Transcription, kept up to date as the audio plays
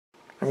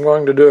I'm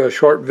going to do a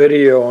short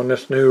video on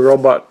this new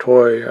robot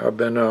toy I've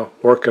been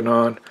working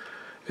on.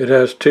 It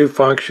has two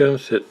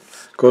functions. It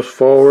goes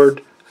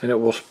forward and it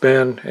will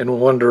spin in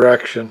one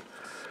direction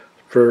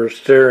for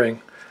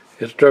steering.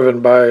 It's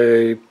driven by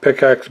a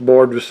Picaxe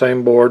board, the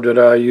same board that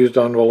I used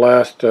on the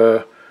last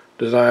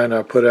design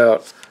I put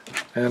out,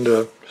 and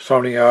a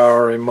Sony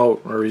IR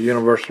remote, or a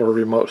universal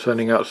remote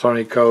sending out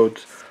Sony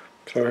codes.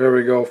 So here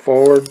we go: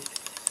 forward,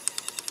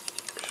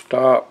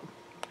 stop,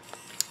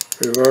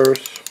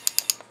 reverse,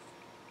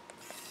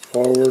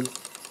 forward,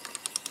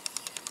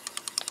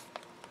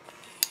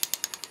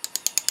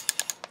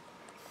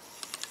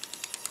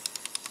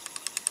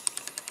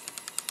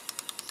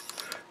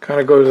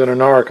 kind of goes in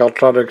an arc. I'll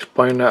try to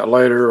explain that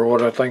later, or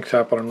what I think's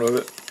happening with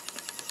it.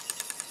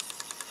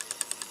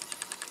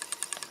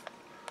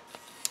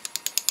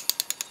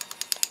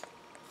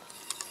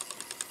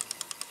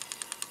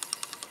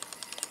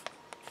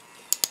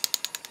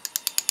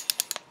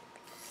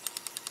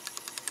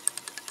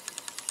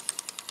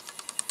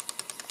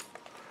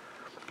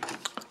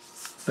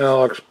 Now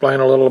I'll explain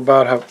a little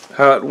about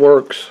how it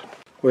works.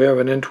 We have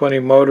an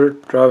N20 motor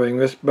driving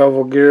this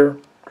bevel gear,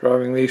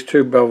 driving these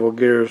two bevel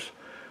gears.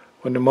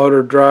 When the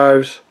motor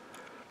drives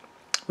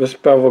this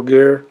bevel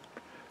gear,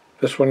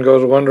 this one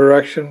goes one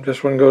direction,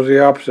 this one goes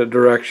the opposite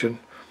direction.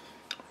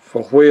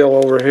 The wheel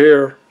over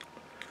here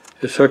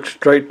is hooked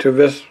straight to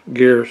this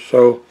gear,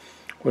 so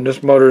when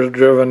this motor is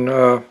driven,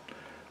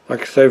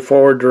 like I say,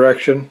 forward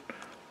direction,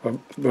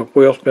 the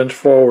wheel spins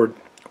forward.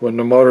 When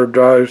the motor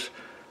drives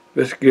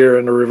this gear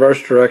in the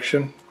reverse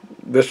direction,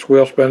 this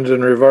wheel spins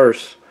in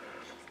reverse.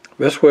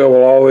 This wheel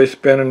will always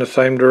spin in the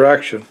same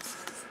direction.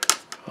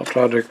 I'll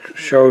try to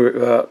show you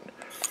that.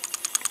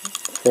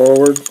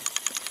 Forward,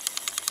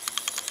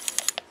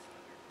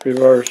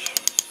 reverse,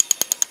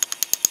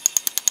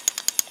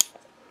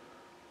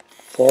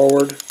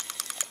 forward,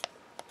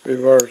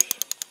 reverse.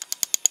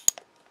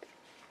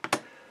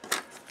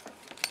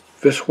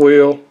 This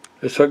wheel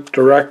is hooked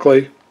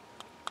directly,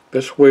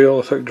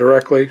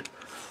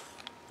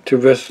 to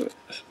this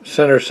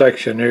center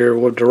section here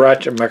with the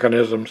ratchet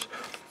mechanisms.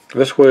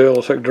 This wheel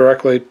is hooked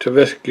directly to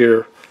this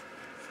gear.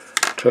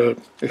 To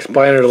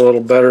explain it a little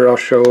better, I'll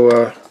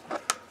show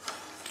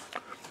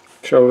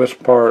this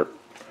part.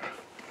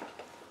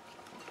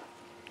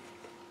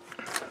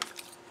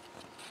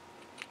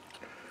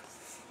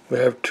 We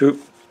have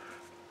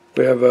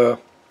the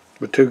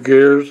two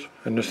gears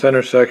in the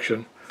center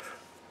section,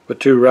 the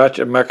two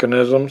ratchet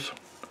mechanisms.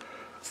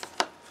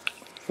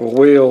 The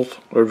wheels,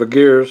 or the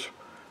gears,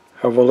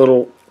 have a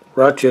little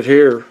ratchet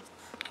here.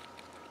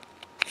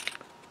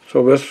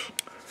 So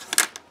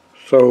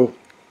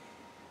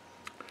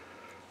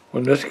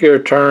when this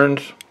gear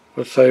turns,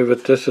 let's say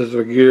that this is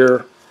the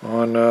gear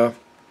on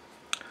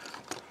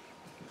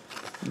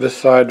this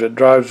side that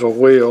drives the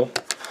wheel.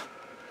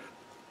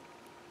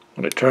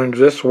 When it turns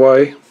this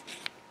way,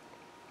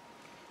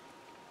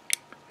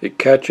 it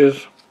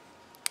catches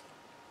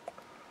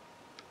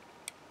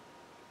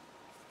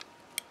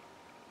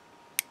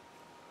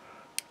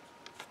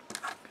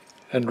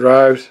and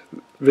drives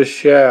this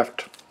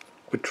shaft,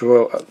 which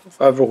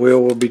other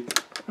wheel will be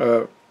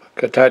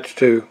attached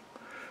to.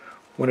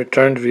 When it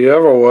turns the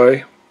other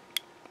way,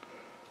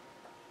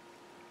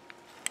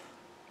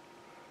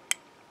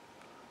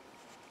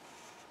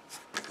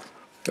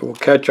 it will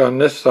catch on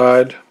this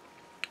side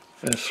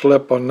and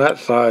slip on that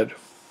side.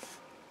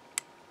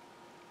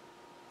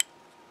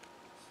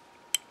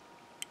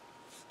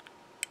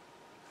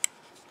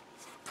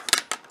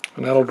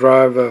 And that'll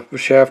drive the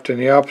shaft in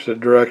the opposite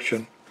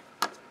direction.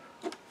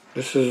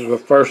 This is the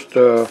first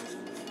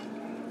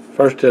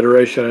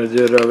iteration I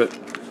did of it.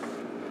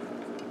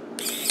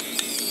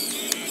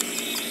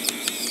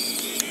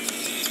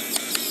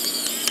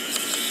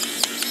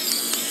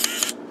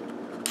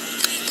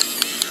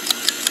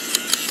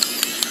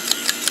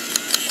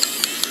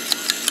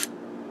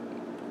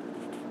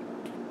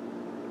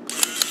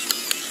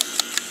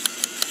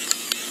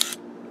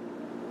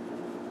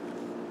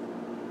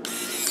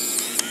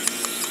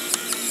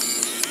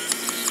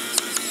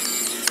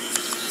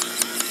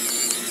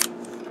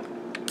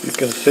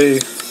 You can see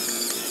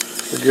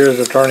the gears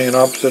are turning in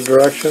opposite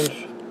directions.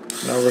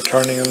 Now we're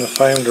turning in the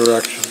same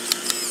direction.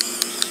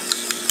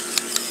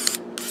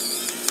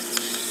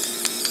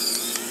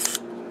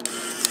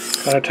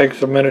 Kind of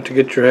takes a minute to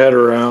get your head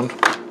around.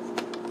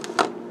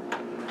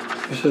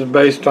 This is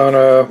based on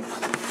a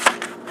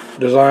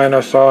design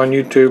I saw on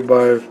YouTube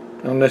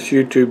on this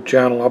YouTube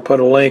channel. I'll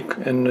put a link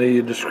in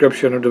the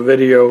description of the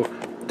video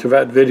to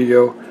that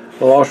video.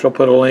 I'll also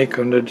put a link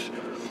in the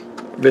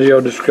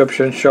video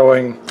description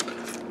showing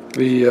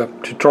the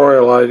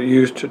tutorial I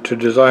used to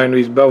design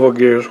these bevel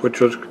gears,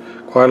 which was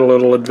quite a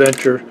little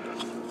adventure,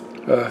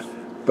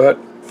 but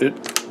the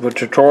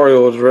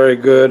tutorial was very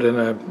good,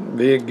 and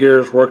the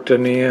gears worked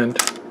in the end.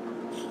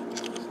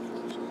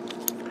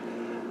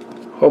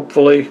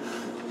 Hopefully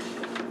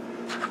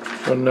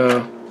when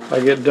I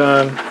get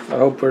done, I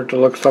hope for it to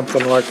look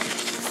something like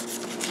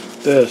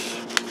this.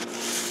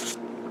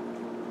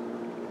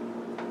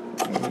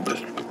 Let me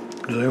just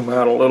zoom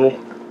out a little.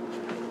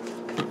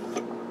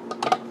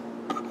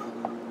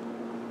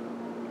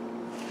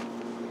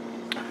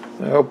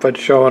 I hope it's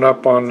showing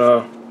up on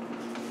the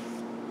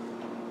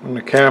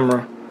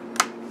camera.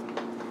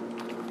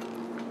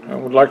 I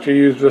would like to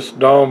use this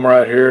dome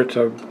right here. It's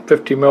a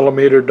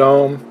 50mm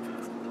dome,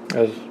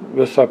 as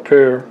this up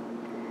here,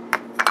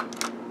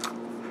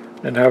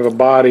 and have a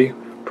body,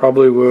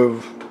 probably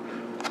with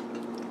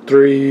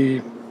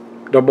 3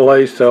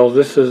 AA cells.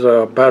 This is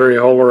a battery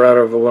holder out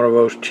of one of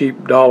those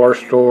cheap dollar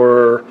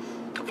store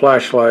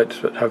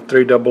flashlights that have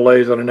 3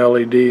 AA's on an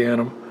LED in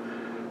them.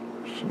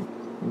 So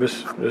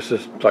this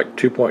is like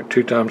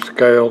 2.2 times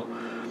scale,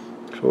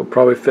 so it'll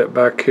probably fit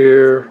back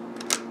here.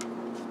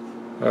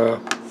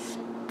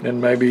 And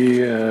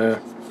maybe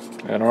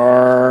an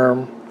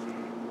arm,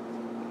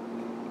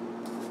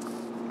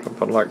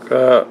 something like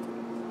that.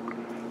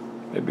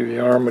 Maybe the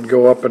arm would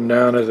go up and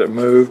down as it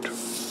moved,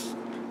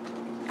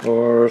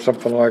 or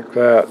something like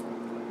that.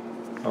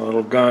 A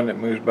little gun that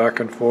moves back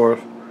and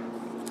forth.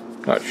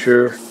 Not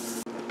sure.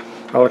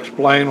 I'll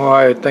explain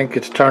why I think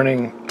it's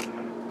turning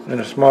in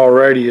a small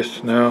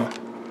radius now.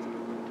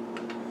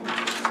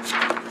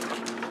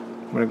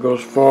 When it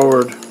goes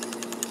forward,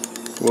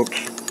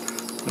 whoops.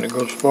 When it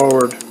goes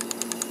forward,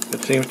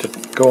 it seems to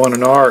go in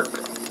an arc.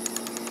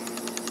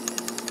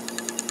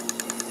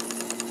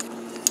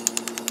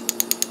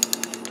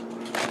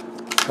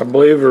 I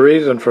believe the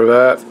reason for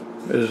that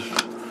is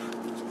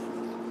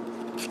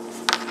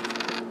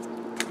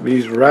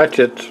these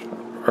ratchets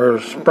are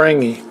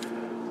springy,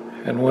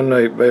 and when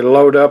they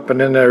load up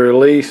and then they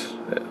release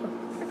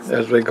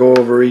as they go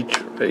over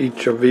each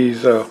of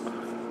these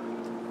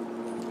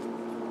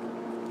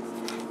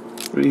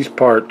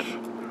parts.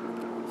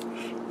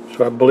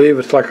 So I believe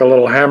it's like a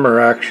little hammer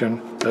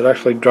action that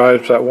actually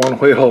drives that one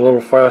wheel a little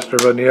faster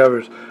than the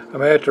others. I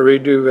may have to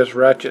redo this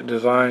ratchet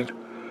design.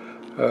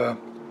 We'll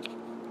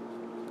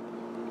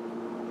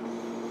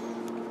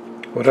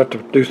have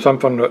to do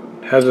something that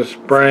has a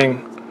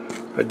spring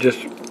that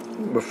just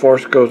the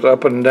force goes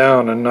up and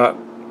down and not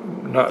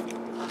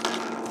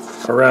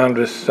around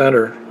the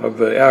center of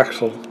the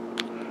axle.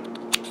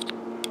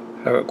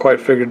 Haven't quite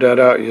figured that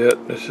out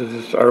yet. This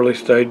is just early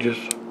stages.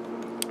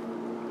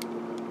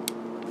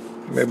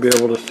 You may be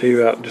able to see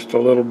that just a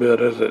little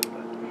bit as it.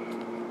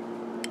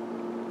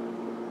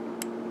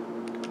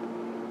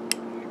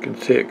 You can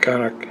see it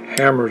kind of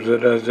hammers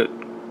it as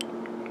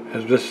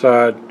this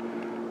side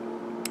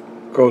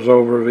goes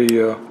over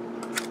the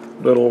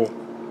little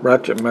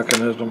ratchet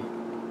mechanism.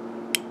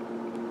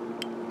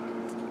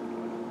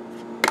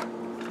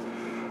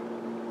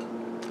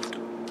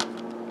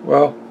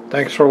 Well,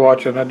 thanks for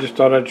watching. I just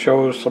thought I'd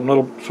show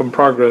some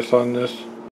progress on this.